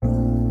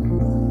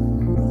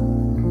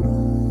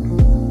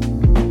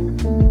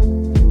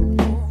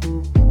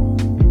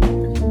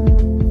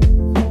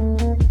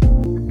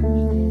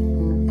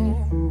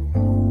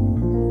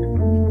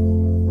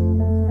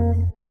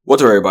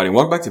What's up, everybody?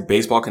 Welcome back to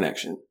Baseball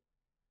Connection.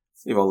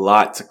 We have a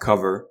lot to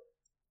cover.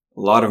 A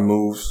lot of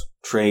moves,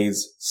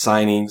 trades,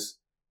 signings,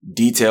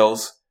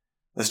 details.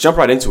 Let's jump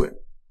right into it.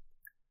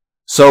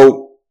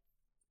 So,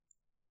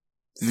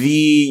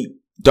 the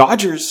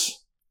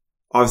Dodgers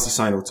obviously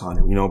signed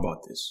Ohtani. We know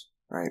about this,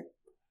 right?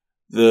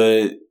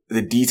 The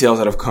details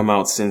that have come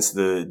out since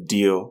the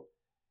deal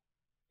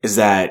is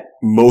that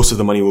most of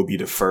the money will be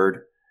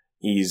deferred.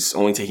 He's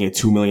only taking a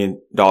 $2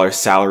 million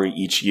salary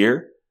each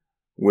year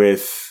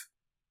with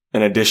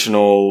an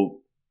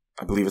additional,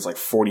 I believe it's like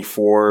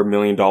 $44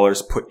 million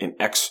put in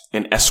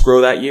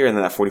escrow that year. And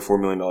then that $44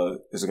 million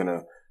is going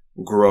to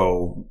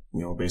grow,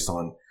 based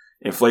on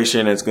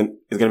inflation. It's going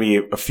to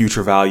be a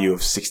future value of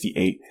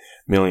 $68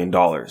 million.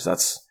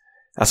 That's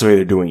the way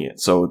they're doing it.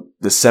 So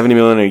the $70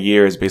 million a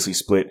year is basically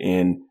split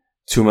in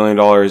 $2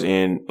 million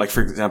in, like,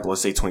 for example,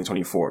 let's say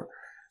 2024.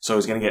 So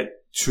he's going to get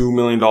 $2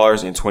 million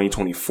in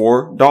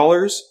 2024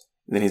 dollars.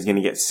 And then he's going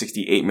to get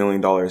 $68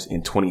 million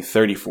in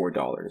 2034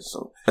 dollars.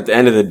 So at the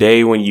end of the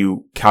day, when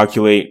you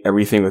calculate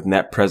everything with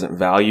net present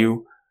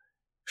value,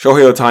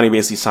 Shohei Ohtani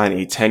basically signed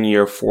a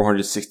 10-year,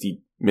 $460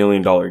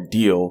 million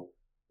deal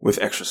with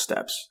extra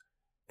steps.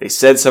 They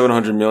said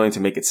 $700 million to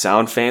make it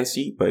sound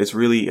fancy, but it's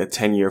really a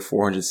 10-year,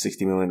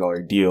 $460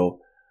 million deal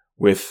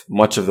with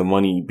much of the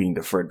money being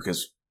deferred.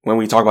 Because when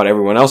we talk about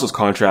everyone else's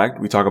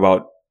contract, we talk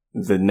about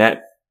the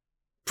net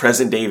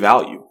present day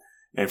value.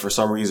 And for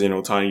some reason,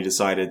 Ohtani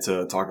decided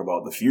to talk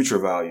about the future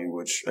value,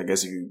 which I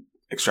guess if you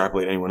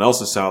extrapolate anyone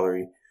else's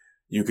salary,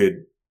 you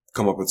could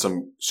come up with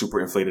some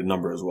super inflated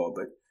number as well.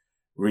 But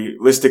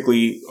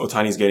realistically,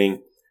 Ohtani's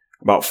getting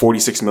about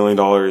 $46 million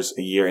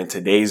a year in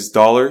today's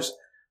dollars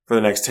for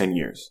the next 10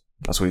 years.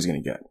 That's what he's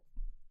going to get.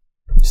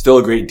 Still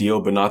a great deal,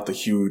 but not the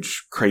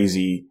huge,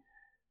 crazy,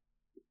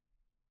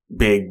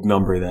 big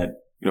number that,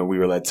 we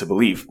were led to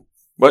believe.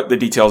 But the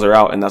details are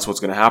out, and that's what's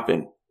going to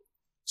happen.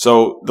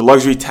 So the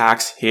luxury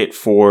tax hit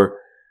for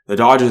the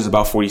Dodgers is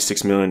about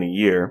 $46 million a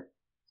year.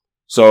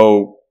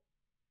 So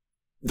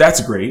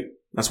that's great.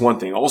 That's one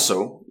thing.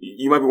 Also,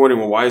 you might be wondering,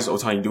 well, why is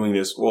Ohtani doing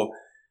this? Well,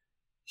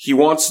 he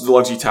wants the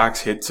luxury tax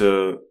hit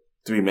to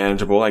be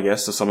manageable, I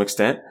guess, to some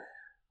extent.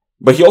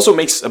 But he also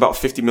makes about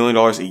 $50 million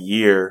a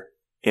year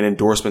in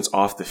endorsements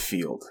off the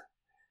field.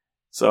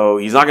 So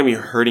he's not going to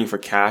be hurting for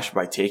cash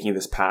by taking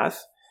this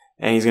path.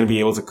 And he's going to be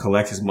able to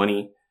collect his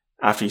money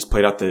after he's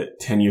played out the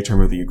 10-year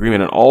term of the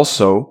agreement. And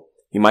also,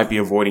 he might be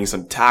avoiding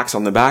some tax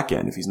on the back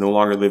end. If he's no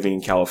longer living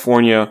in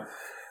California,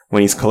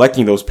 when he's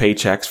collecting those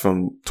paychecks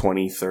from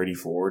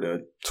 2034 to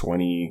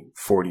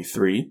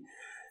 2043,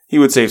 he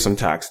would save some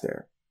tax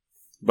there.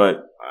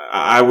 But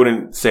I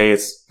wouldn't say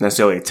it's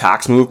necessarily a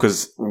tax move,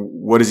 because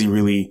what is he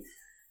really...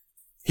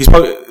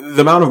 the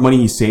amount of money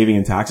he's saving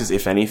in taxes,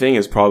 if anything,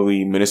 is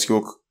probably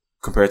minuscule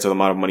compared to the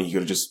amount of money he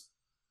could have just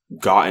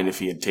gotten if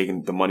he had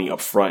taken the money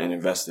up front and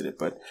invested it.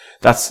 But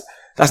that's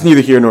neither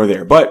here nor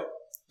there. But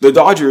the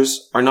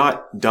Dodgers are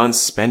not done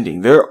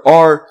spending. There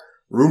are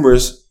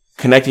rumors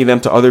connecting them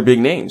to other big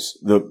names.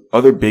 The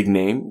other big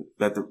name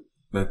that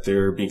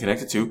they're being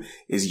connected to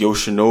is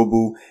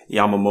Yoshinobu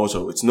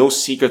Yamamoto. It's no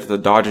secret that the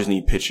Dodgers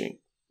need pitching.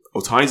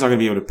 Ohtani's not going to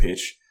be able to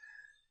pitch.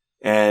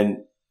 And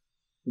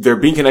they're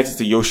being connected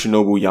to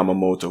Yoshinobu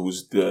Yamamoto,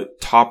 who's the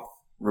top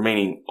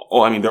remaining...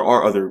 there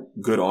are other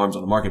good arms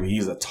on the market, but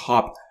he's the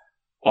top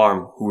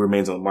arm who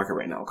remains on the market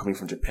right now, coming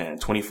from Japan,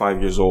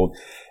 25 years old.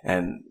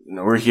 And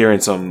we're hearing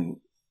some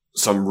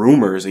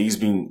rumors that he's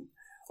being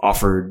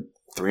offered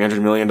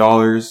 $300 million,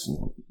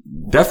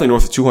 definitely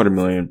north of $200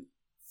 million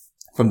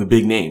from the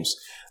big names.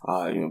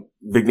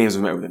 Big names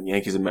have met with him.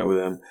 Yankees have met with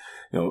him.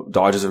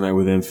 Dodgers have met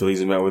with him. Phillies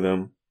have met with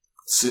him.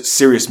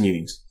 Serious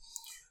meetings.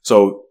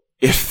 So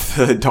if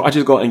the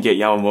Dodgers go out and get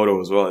Yamamoto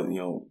as well,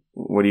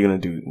 what are you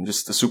going to do?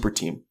 Just a super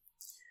team.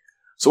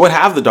 So what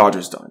have the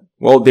Dodgers done?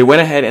 Well, they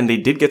went ahead and they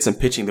did get some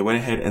pitching. They went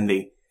ahead and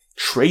they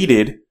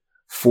traded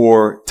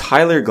for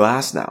Tyler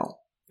Glasnow.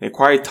 They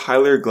acquired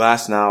Tyler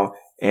Glasnow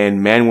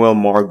and Manuel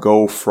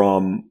Margot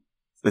from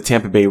the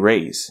Tampa Bay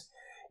Rays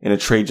in a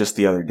trade just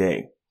the other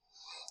day.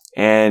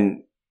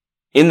 And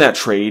in that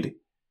trade,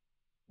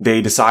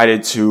 they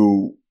decided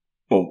to,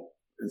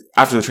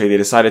 after the trade, they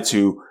decided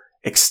to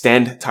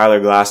extend Tyler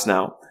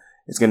Glasnow.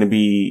 It's going to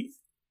be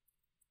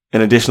an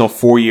additional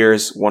 4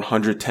 years,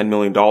 $110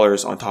 million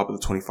on top of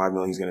the $25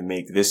 million he's going to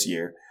make this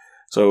year.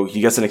 So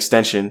he gets an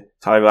extension.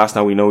 Tyler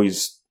Glasnow, we know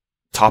he's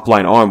top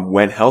line arm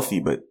when healthy,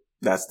 but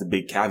that's the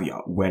big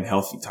caveat. When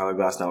healthy, Tyler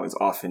Glasnow is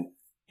often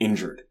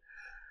injured.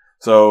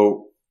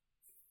 So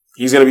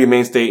he's going to be a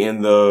mainstay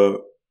in the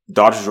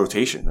Dodgers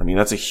rotation.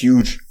 That's a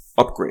huge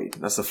upgrade.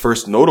 That's the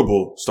first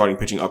notable starting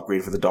pitching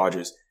upgrade for the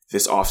Dodgers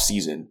this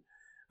offseason.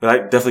 But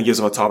that definitely gives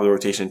them a top of the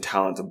rotation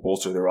talent to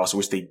bolster their roster,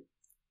 which they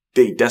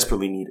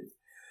desperately needed.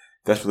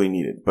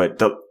 But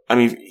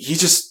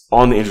he's just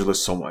on the injured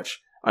list so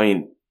much.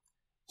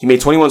 He made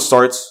 21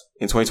 starts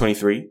in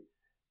 2023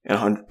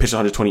 and pitched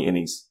 120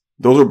 innings.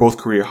 Those are both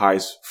career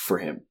highs for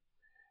him.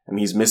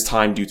 He's missed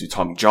time due to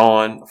Tommy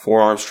John,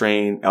 forearm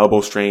strain, elbow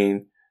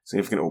strain,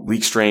 significant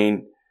oblique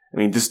strain. I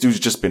mean, this dude's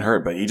just been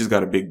hurt, but he just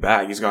got a big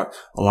bag. He's got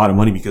a lot of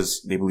money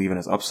because they believe in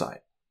his upside.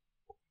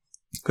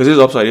 Because his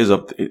upside is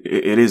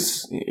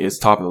it's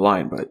top of the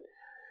line, but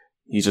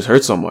he's just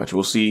hurt so much.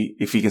 We'll see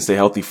if he can stay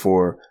healthy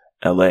for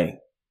LA.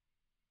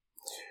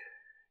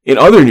 In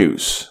other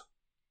news,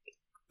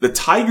 the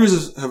Tigers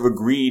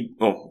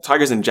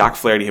and Jack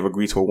Flaherty have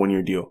agreed to a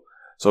 1-year deal.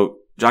 So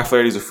Jack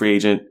Flaherty is a free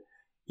agent.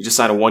 He just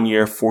signed a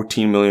 1-year,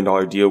 $14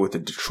 million deal with the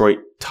Detroit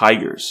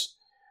Tigers.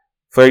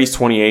 Flaherty's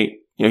 28.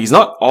 He's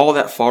not all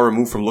that far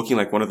removed from looking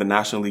like one of the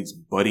National League's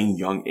budding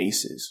young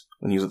aces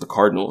when he was at the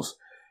Cardinals.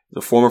 He's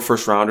a former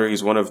first rounder.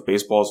 He's one of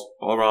baseball's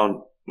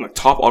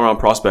top all-around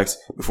prospects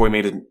before he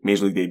made his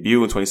Major League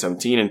debut in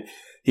 2017. And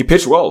he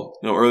pitched well,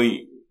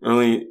 early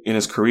in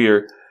his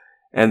career.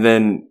 And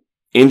then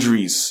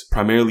injuries,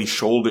 primarily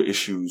shoulder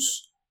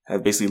issues,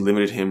 have basically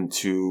limited him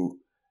to,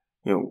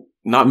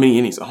 not many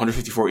innings,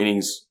 154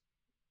 innings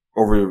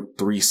over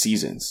 3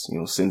 seasons,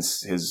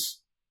 since his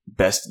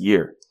best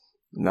year.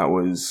 And that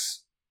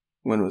was,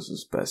 when was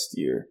his best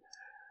year?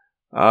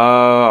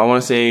 I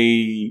want to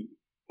say,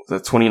 was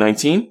that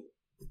 2019?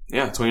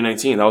 Yeah,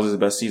 2019. That was his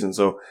best season.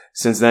 So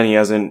since then he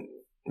hasn't,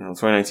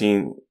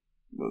 2019,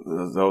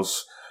 that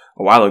was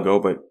a while ago,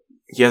 but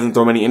he hasn't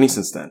thrown many innings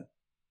since then.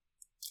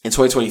 In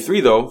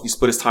 2023, though, he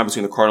split his time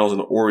between the Cardinals and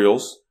the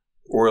Orioles.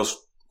 Orioles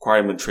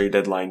acquired him a trade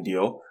deadline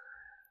deal.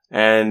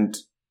 And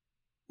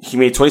he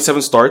made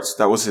 27 starts.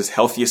 That was his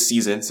healthiest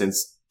season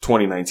since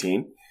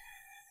 2019.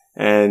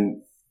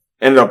 And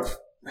ended up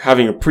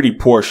having a pretty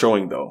poor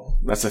showing, though.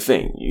 That's the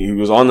thing. He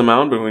was on the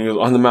mound, but when he was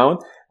on the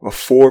mound, a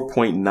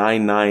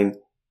 4.99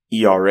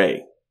 ERA.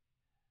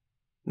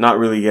 Not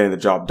really getting the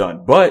job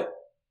done. But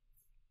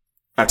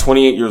at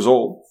 28 years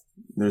old,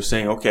 they're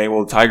saying, okay,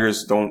 well, the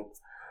Tigers they're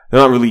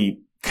not really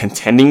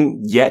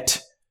contending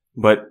yet,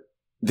 but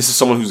this is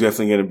someone who's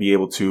definitely going to be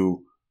able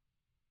to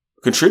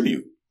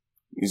contribute.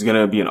 He's going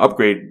to be an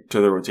upgrade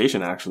to the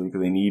rotation, actually,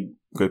 because they need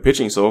good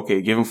pitching. So,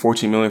 okay, give him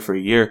 $14 million for a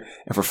year.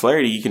 And for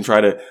Flaherty, he can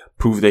try to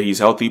prove that he's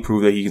healthy,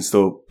 prove that he can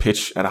still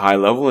pitch at a high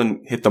level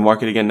and hit the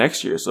market again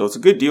next year. So it's a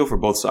good deal for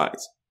both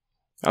sides.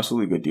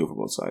 Absolutely good deal for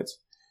both sides.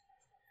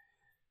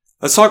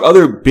 Let's talk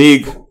other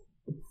big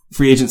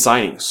free agent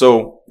signings.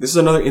 So this is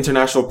another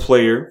international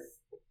player,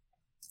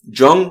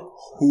 Jung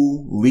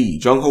Hoo Lee.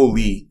 Jung Hoo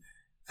Lee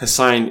has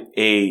signed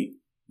a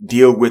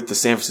deal with the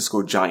San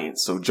Francisco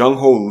Giants. So Jung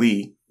Hoo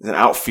Lee is an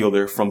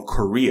outfielder from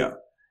Korea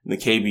in the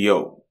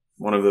KBO,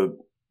 one of the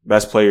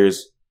best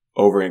players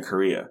over in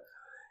Korea.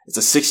 It's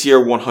a 6-year,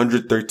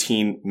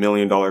 $113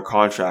 million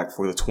contract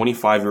for the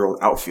 25-year-old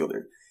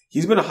outfielder.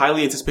 He's been a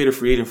highly anticipated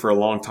free agent for a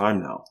long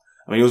time now.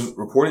 I mean, it was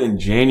reported in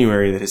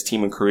January that his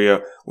team in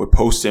Korea would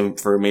post him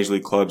for major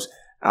league clubs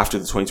after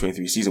the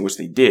 2023 season, which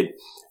they did.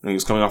 And he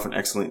was coming off an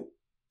excellent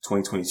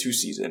 2022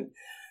 season.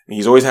 And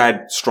he's always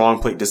had strong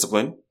plate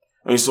discipline.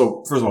 I mean,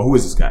 so first of all, who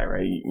is this guy,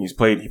 right? He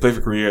played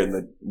for Korea in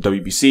the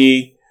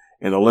WBC,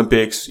 in the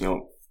Olympics,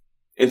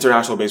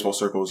 international baseball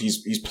circles.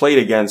 He's played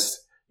against,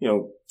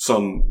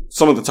 some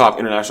of the top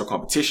international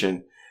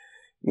competition.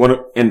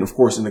 And of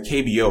course, in the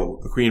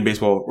KBO, the Korean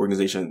Baseball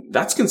Organization,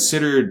 that's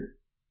considered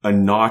a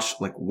notch,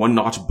 like one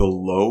notch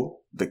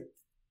below the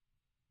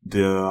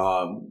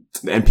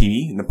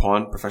NPB,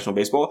 Nippon Professional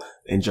Baseball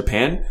in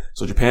Japan.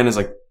 So Japan is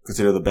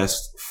considered the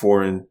best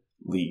foreign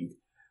league,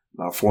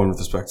 foreign with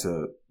respect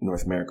to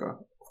North America,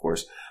 of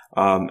course.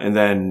 And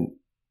then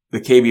the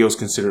KBO is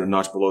considered a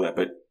notch below that,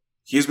 but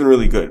he's been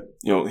really good.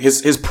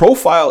 His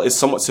profile is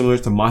somewhat similar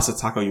to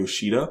Masataka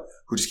Yoshida,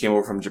 who just came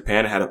over from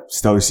Japan and had a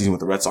stellar season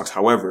with the Red Sox.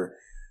 However,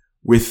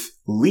 with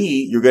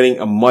Lee, you're getting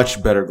a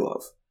much better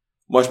glove.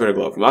 Much better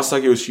glove.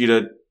 Masataka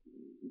Yoshida,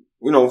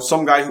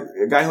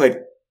 a guy who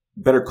had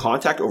better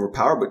contact over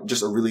power, but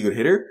just a really good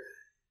hitter.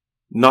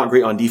 Not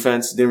great on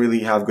defense. Didn't really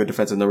have good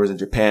defensive numbers in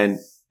Japan.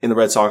 With the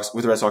Red Sox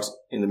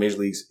in the major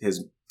leagues,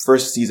 his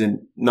first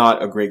season,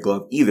 not a great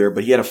glove either,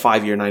 but he had a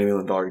 5-year, $90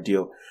 million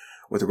deal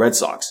with the Red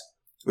Sox.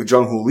 With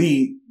Jung Hoo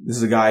Lee, this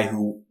is a guy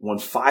who won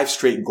 5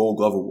 straight Gold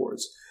Glove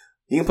awards.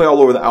 He can play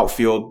all over the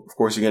outfield. Of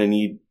course, you're going to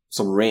need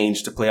some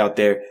range to play out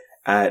there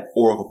at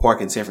Oracle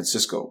Park in San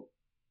Francisco.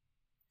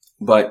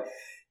 But,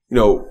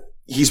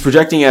 he's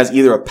projecting as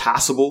either a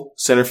passable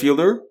center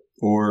fielder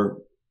or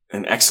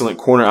an excellent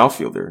corner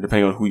outfielder,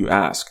 depending on who you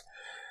ask.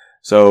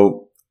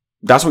 So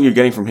that's what you're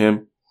getting from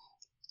him.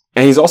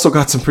 And he's also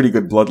got some pretty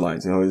good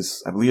bloodlines.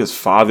 I believe his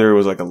father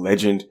was a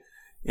legend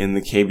in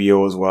the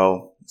KBO as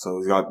well. So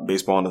he's got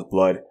baseball in his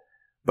blood.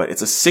 But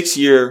it's a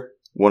 6-year,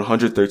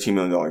 $113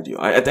 million deal.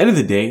 At the end of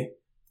the day,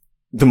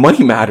 the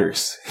money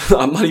matters.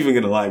 I'm not even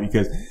going to lie,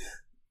 because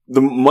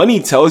the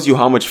money tells you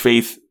how much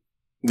faith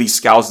these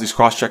scouts, these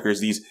cross-checkers,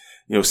 these,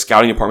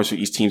 scouting departments for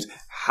each teams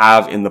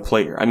have in the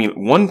player. I mean,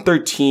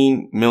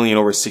 $113 million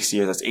over 6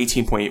 years, that's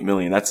 $18.8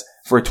 million. That's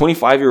for a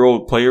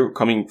 25-year-old player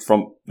coming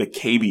from the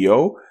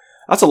KBO.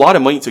 That's a lot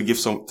of money to give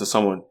to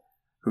someone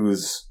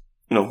who's,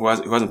 who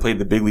hasn't played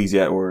the big leagues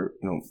yet, or,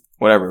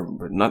 whatever.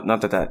 But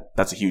not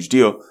that's a huge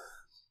deal.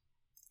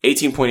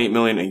 $18.8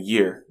 million a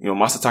year.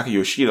 Masataka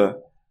Yoshida,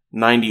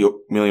 $90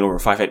 million over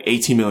 5, had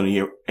 $18 million a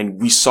year.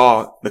 And we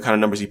saw the kind of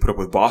numbers he put up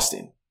with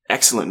Boston.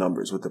 excellent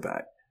numbers with the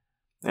bat.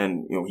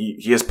 And,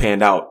 he has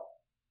panned out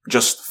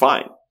just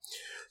fine.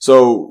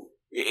 So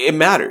it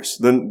matters.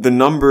 The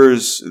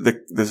numbers,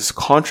 this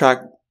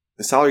contract,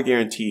 the salary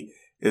guarantee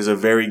is a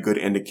very good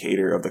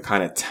indicator of the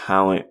kind of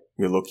talent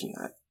you're looking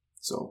at.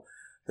 So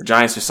the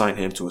Giants just signed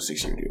him to a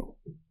 6-year deal.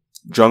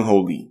 Jung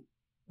Hoo Lee.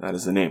 That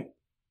is the name.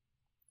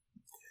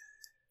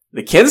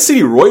 The Kansas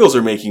City Royals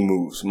are making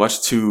moves,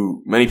 much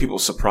to many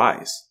people's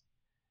surprise.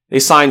 They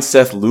signed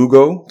Seth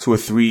Lugo to a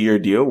 3-year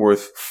deal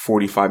worth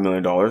 $45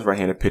 million,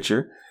 right-handed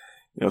pitcher.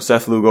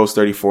 Seth Lugo's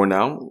 34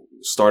 now,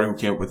 starter who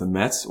came up with the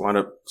Mets, wound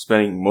up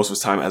spending most of his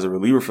time as a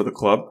reliever for the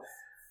club.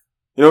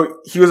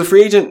 He was a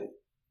free agent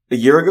a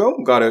year ago,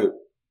 got a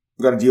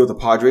deal with the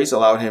Padres,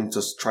 allowed him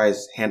to try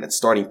his hand at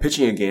starting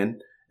pitching again.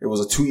 It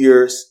was a 2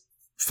 years,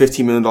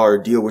 $15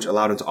 million deal, which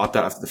allowed him to opt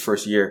out after the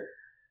first year.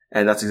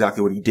 And that's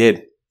exactly what he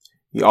did.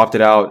 He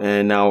opted out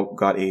and now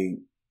got a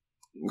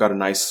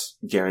nice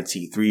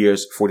guarantee, 3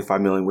 years,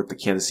 $45 million with the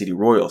Kansas City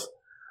Royals.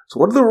 So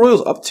what are the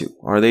Royals up to?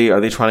 Are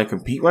they trying to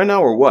compete right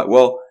now or what?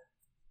 Well,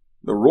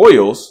 the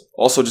Royals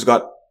also just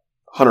got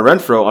Hunter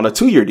Renfroe on a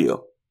 2-year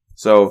deal.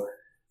 So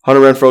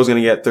Hunter Renfroe is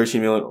going to get $13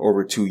 million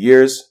over 2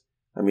 years.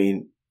 I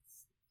mean,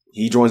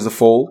 he joins the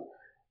fold.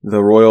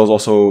 The Royals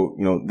also,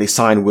 they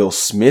signed Will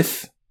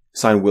Smith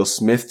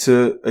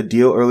to a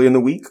deal early in the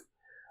week.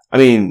 I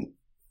mean,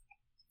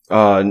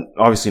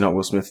 obviously not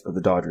Will Smith of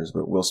the Dodgers,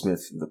 but Will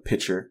Smith, the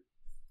pitcher.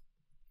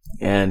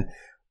 And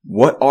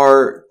what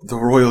are the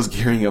Royals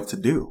gearing up to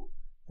do?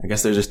 I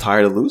guess they're just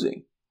tired of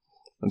losing.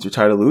 Once you're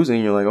tired of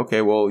losing, you're like,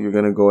 okay, well, you're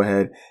going to go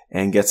ahead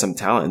and get some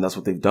talent. And that's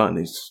what they've done.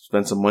 They've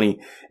spent some money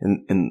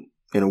in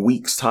a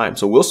week's time.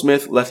 So Will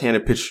Smith,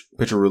 left-handed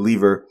pitcher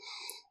reliever,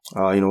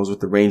 was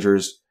with the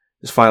Rangers,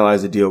 just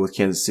finalized a deal with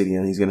Kansas City,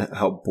 and he's going to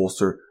help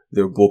bolster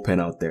their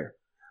bullpen out there.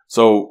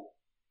 So,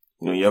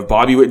 you have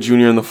Bobby Witt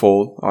Jr. in the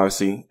fold,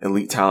 obviously,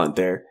 elite talent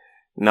there.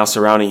 Now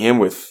surrounding him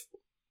with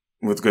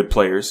good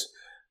players.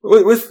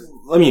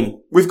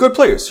 With good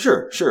players,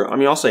 sure. I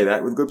mean, I'll say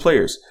that, with good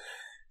players.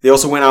 They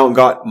also went out and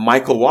got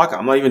Michael Wacha.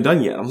 I'm not even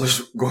done yet. I'm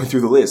just going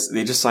through the list.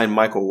 They just signed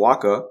Michael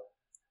Wacha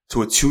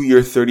to a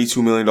 2-year,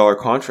 $32 million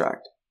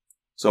contract.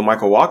 So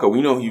Michael Wacha,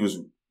 we know he was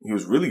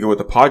really good with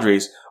the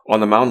Padres on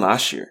the mound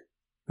last year.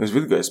 He was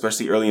really good,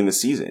 especially early in the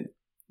season.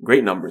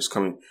 Great numbers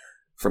coming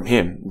from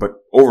him. But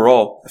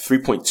overall, a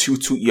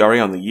 3.22 ERA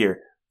on the year,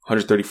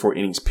 134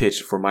 innings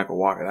pitched for Michael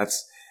Wacha.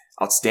 That's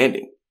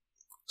outstanding.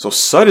 So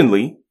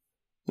suddenly,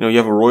 you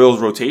have a Royals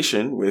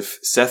rotation with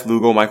Seth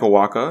Lugo, Michael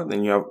Wacha.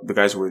 Then you have the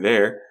guys who were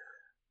there,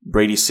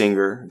 Brady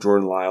Singer,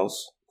 Jordan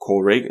Lyles,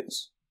 Cole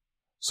Ragans.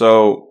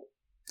 So,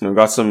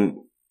 got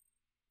some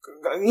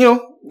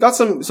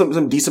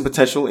decent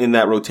potential in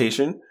that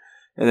rotation.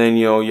 And then,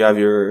 you have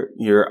your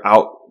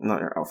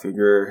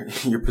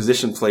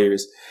position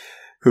players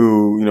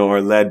who,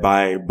 are led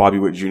by Bobby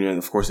Witt Jr. And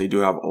of course, they do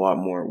have a lot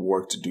more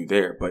work to do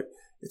there, but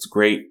it's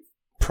great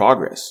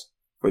progress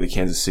for the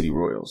Kansas City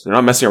Royals. They're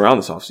not messing around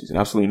this offseason.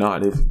 Absolutely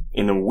not.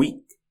 In a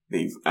week,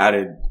 they've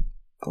added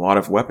a lot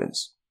of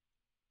weapons.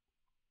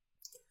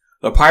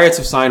 The Pirates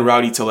have signed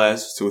Rowdy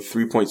Tellez to a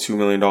 $3.2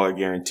 million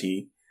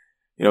guarantee.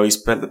 He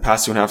spent the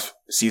past 2.5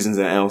 seasons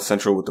at NL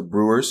Central with the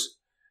Brewers.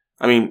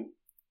 I mean,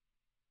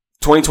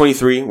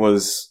 2023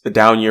 was a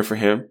down year for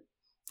him,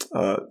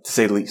 to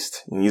say the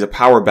least. He's a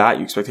power bat.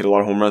 You expected a lot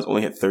of home runs.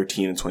 Only hit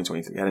 13 in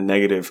 2023. He had a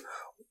negative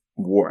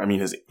WAR. I mean,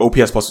 his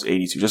OPS plus was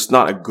 82. Just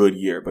not a good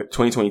year. But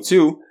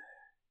 2022,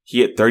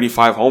 he hit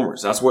 35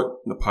 homers. That's what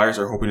the Pirates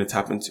are hoping to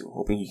tap into.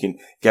 Hoping he can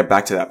get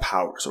back to that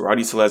power. So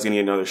Rowdy Tellez is going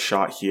to get another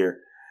shot here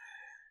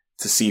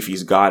to see if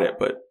he's got it.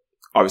 But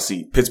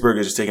obviously, Pittsburgh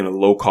is just taking a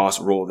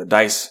low-cost roll of the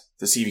dice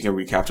to see if he can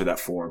recapture that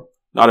form.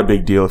 Not a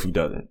big deal if he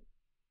doesn't.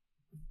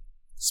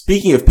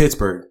 Speaking of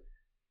Pittsburgh,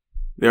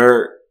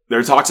 there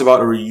are talks about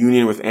a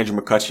reunion with Andrew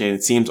McCutchen.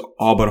 It seems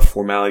all but a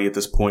formality at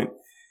this point.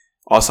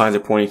 All signs are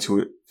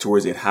pointing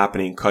towards it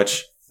happening.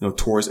 Kutch,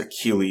 tore his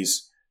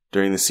Achilles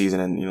during the season,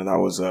 and that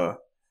was a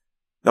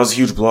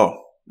huge blow.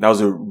 That was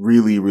a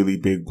really, really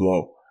big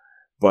blow.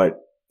 But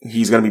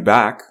he's gonna be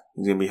back.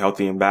 He's gonna be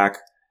healthy and back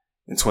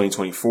in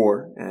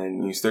 2024,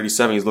 and he's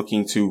 37. He's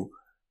looking to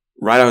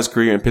ride out his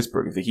career in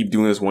Pittsburgh. If they keep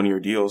doing this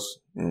 1-year deals,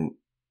 and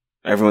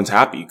everyone's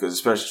happy, because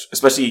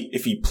especially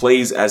if he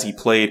plays as he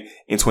played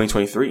in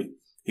 2023,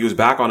 he was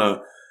back on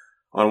a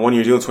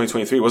 1-year deal in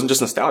 2023. It wasn't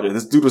just nostalgia.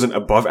 This dude was an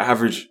above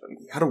average.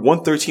 He had a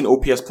 113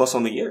 OPS plus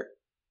on the year.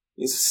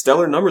 He's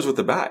stellar numbers with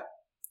the bat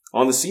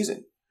on the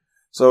season.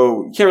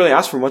 So you can't really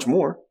ask for much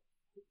more.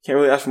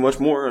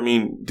 I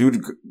mean,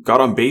 dude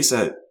got on base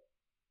at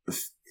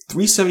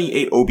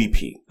 378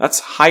 OBP. That's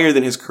higher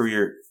than his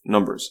career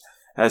numbers.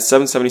 At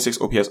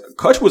 776 OPS.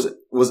 Kutch was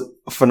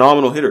a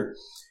phenomenal hitter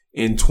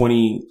in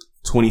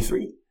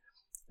 2023.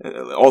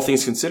 All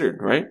things considered,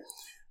 right?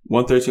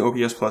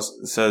 113 OPS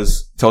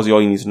plus tells you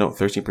all you need to know.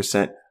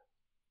 13%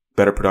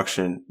 better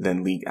production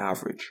than league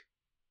average.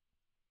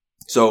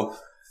 So,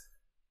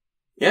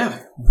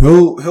 yeah,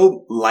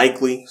 he'll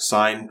likely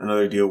sign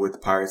another deal with the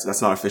Pirates.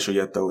 That's not official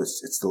yet, though.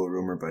 It's still a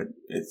rumor, but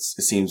it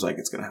seems like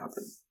it's going to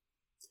happen.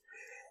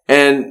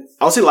 And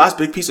I'll say last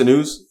big piece of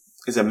news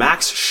is that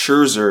Max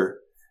Scherzer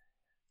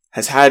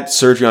has had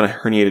surgery on a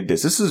herniated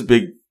disc. This is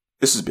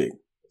big.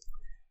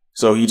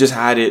 So he just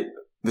had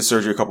the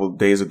surgery a couple of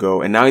days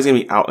ago, and now he's going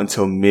to be out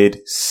until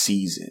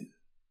mid-season.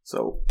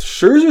 So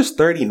Scherzer's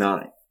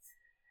 39.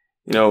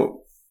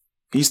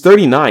 He's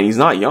 39. He's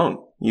not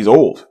young. He's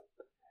old.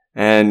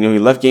 And, he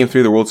left game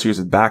 3 of the World Series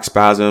with back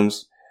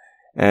spasms.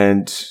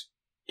 And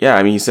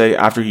yeah, he said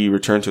after he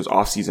returned to his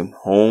off-season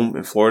home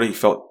in Florida, he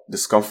felt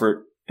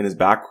discomfort in his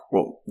back.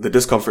 Well, the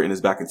discomfort in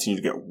his back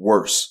continued to get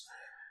worse.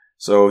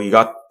 So he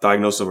got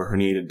diagnosed with a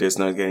herniated disc.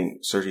 Now he's getting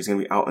surgery. He's going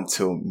to be out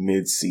until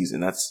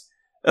mid-season. That's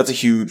a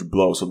huge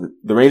blow. So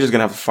the Rangers are going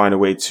to have to find a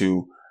way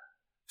to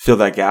fill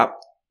that gap.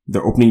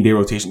 Their opening day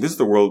rotation. This is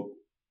the World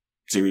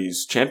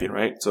Series champion,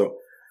 right? So,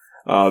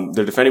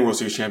 they're defending World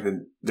Series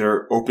champion.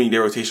 Their opening day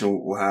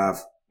rotation will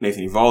have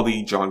Nathan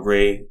Eovaldi, John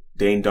Gray,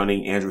 Dane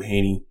Dunning, Andrew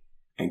Heaney,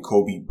 and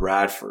Kobe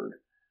Bradford.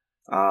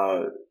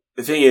 The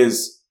thing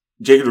is,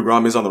 Jacob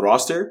deGrom is on the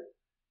roster,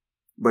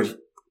 but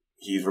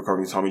he's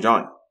recovering Tommy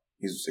John.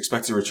 He's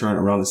expected to return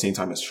around the same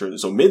time as Scherzer.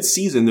 So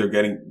mid-season, they're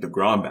getting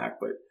deGrom back,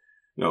 but,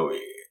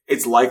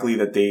 it's likely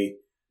that they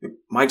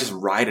might just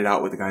ride it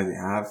out with the guys they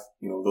have.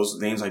 Those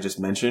names I just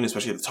mentioned,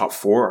 especially the top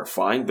 4, are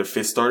fine. Their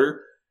 5th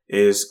starter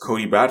is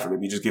Cody Bradford.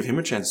 Maybe just give him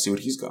a chance to see what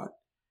he's got.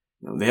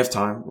 They have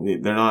time.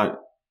 They're not,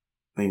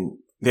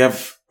 they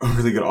have a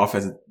really good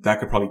offense that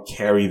could probably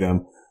carry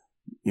them.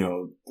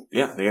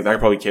 That could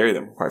probably carry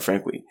them, quite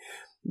frankly.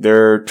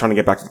 They're trying to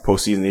get back to the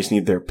postseason. They just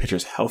need their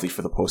pitchers healthy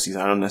for the postseason.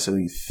 I don't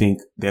necessarily think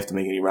they have to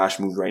make any rash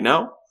moves right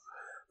now,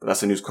 but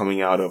that's the news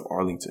coming out of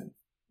Arlington.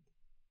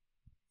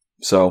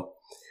 So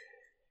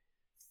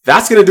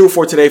that's going to do it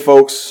for today,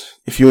 folks.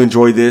 If you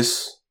enjoyed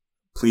this,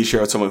 please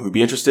share with someone who'd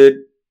be interested,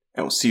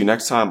 and we'll see you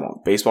next time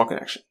on Baseball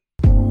Connection.